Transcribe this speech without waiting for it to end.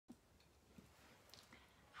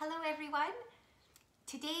Hello everyone.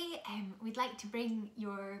 Today we'd like to bring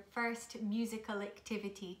your first musical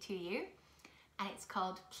activity to you, and it's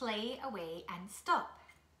called Play Away and Stop.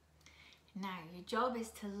 Now your job is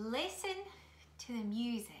to listen to the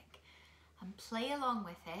music and play along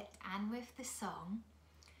with it and with the song,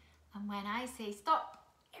 and when I say stop,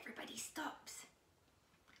 everybody stops.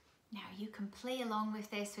 Now you can play along with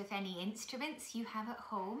this with any instruments you have at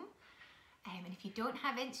home. And if you don't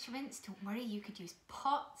have instruments, don't worry, you could use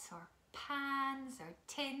pots or pans or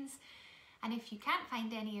tins. And if you can't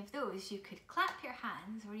find any of those, you could clap your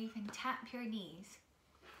hands or even tap your knees.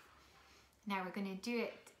 Now we're going to do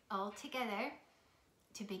it all together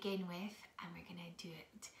to begin with, and we're going to do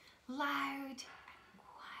it loud and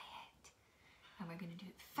quiet. And we're going to do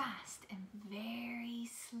it fast and very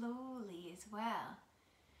slowly as well.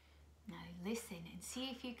 Now listen and see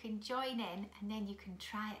if you can join in, and then you can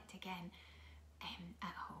try it again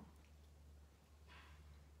at home.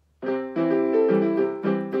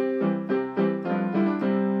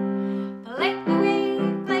 Play away,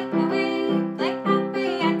 play away, play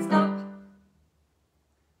away and stop.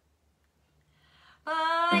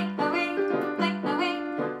 Play away, play away,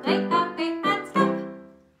 play away and stop.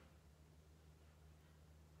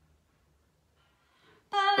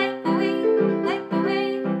 Play away, play away,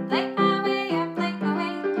 play away and play away,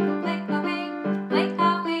 play away, play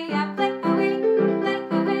away and play away, play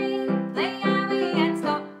away, play away and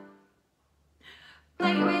stop.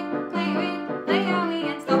 Play away, play away, play away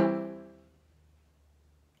and stop. Play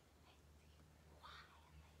away,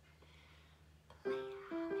 play away, play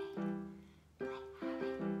away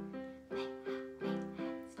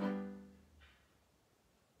and stop.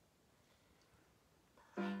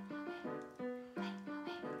 Play away, play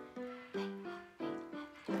away, play away and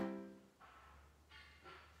stop.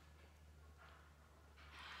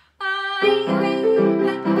 Play away,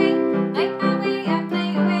 play away, play away and play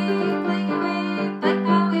away, play away, play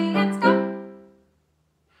away and stop.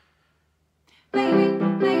 Play away,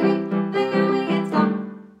 play away, play away and stop.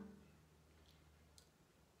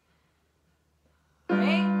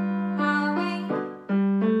 Play away,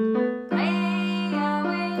 play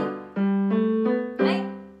away, play away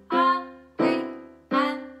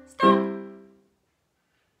and stop.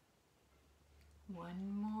 One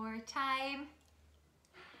more time.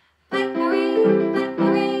 Play away, play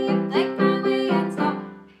away, play away and stop.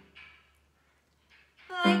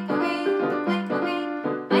 Play away, play away,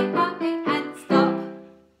 play away and stop.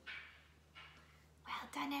 Well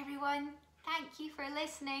done everyone. Thank you for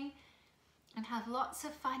listening, and have lots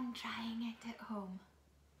of fun trying it at home.